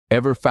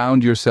Ever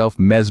found yourself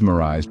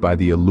mesmerized by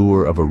the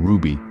allure of a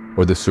ruby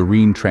or the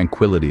serene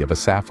tranquility of a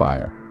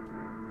sapphire?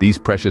 These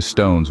precious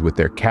stones, with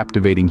their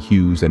captivating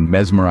hues and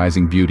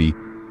mesmerizing beauty,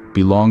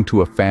 belong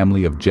to a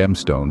family of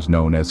gemstones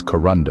known as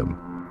corundum.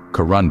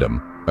 Corundum,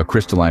 a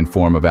crystalline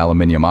form of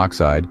aluminium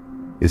oxide,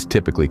 is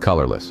typically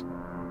colorless.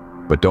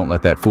 But don't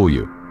let that fool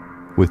you.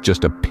 With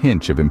just a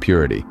pinch of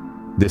impurity,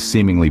 this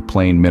seemingly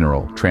plain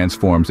mineral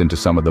transforms into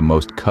some of the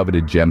most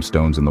coveted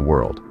gemstones in the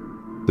world.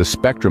 The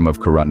spectrum of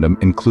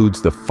corundum includes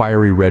the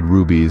fiery red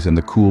rubies and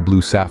the cool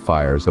blue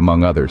sapphires,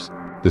 among others.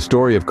 The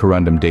story of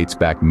corundum dates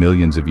back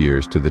millions of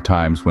years to the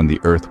times when the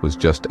Earth was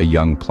just a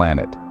young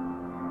planet.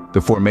 The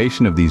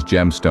formation of these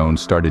gemstones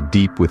started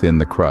deep within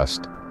the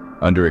crust,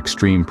 under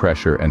extreme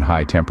pressure and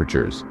high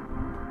temperatures.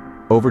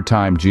 Over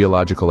time,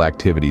 geological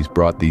activities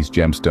brought these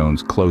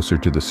gemstones closer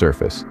to the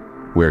surface,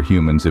 where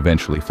humans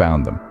eventually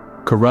found them.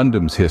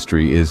 Corundum's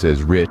history is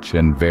as rich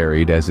and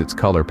varied as its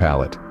color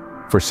palette.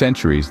 For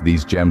centuries,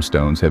 these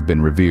gemstones have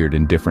been revered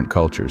in different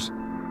cultures.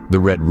 The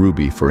red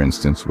ruby, for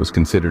instance, was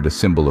considered a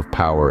symbol of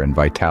power and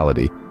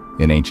vitality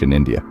in ancient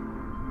India.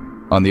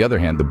 On the other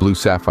hand, the blue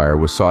sapphire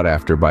was sought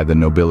after by the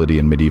nobility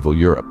in medieval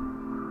Europe,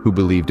 who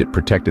believed it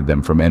protected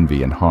them from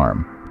envy and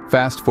harm.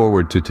 Fast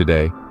forward to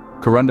today,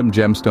 corundum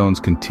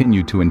gemstones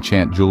continue to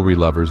enchant jewelry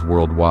lovers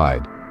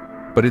worldwide.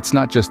 But it's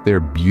not just their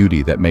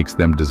beauty that makes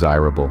them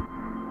desirable.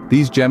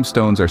 These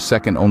gemstones are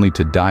second only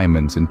to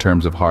diamonds in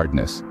terms of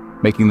hardness,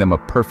 making them a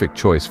perfect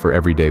choice for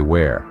everyday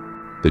wear.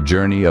 The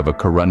journey of a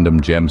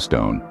corundum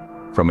gemstone,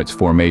 from its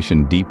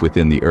formation deep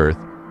within the earth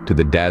to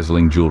the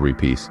dazzling jewelry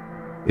piece,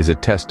 is a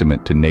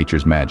testament to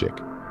nature's magic.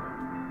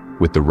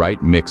 With the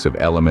right mix of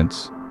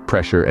elements,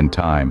 pressure, and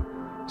time,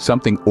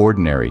 something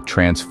ordinary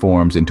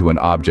transforms into an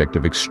object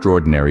of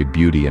extraordinary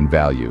beauty and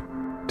value.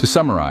 To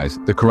summarize,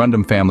 the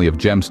corundum family of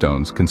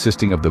gemstones,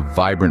 consisting of the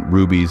vibrant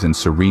rubies and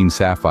serene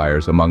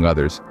sapphires, among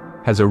others,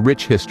 has a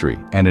rich history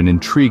and an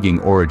intriguing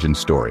origin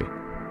story.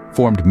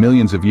 Formed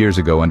millions of years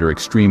ago under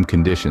extreme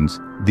conditions,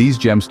 these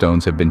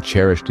gemstones have been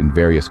cherished in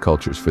various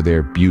cultures for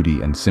their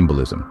beauty and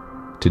symbolism.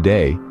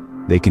 Today,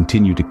 they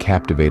continue to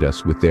captivate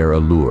us with their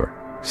allure,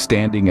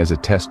 standing as a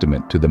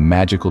testament to the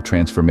magical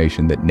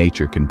transformation that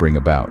nature can bring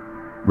about.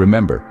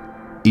 Remember,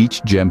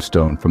 each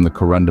gemstone from the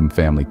corundum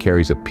family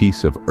carries a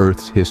piece of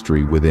Earth's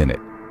history within it.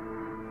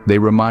 They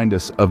remind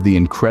us of the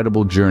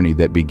incredible journey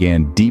that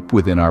began deep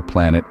within our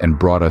planet and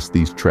brought us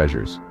these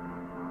treasures.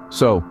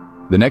 So,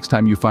 the next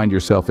time you find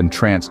yourself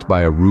entranced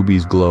by a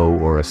ruby's glow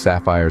or a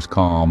sapphire's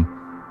calm,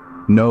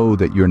 know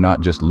that you're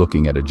not just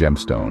looking at a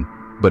gemstone,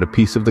 but a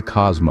piece of the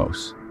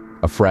cosmos,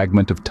 a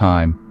fragment of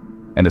time,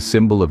 and a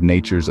symbol of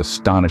nature's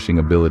astonishing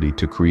ability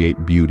to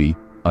create beauty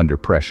under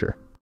pressure.